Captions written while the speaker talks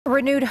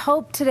Renewed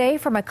hope today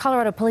from a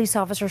Colorado police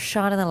officer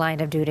shot in the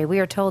line of duty. We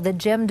are told that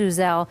Jim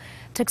Duzel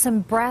took some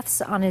breaths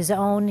on his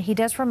own. He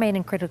does remain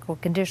in critical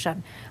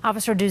condition.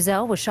 Officer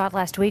Duzel was shot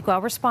last week while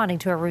responding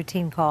to a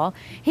routine call.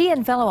 He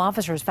and fellow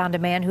officers found a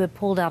man who had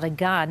pulled out a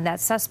gun.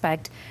 That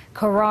suspect,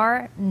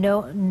 Karar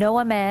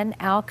Noaman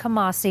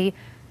Al-Khamasi,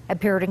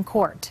 appeared in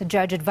court. A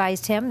judge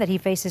advised him that he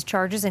faces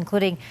charges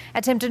including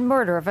attempted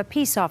murder of a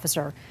peace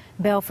officer.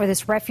 Bail for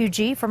this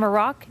refugee from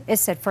Iraq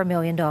is set for $1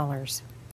 million.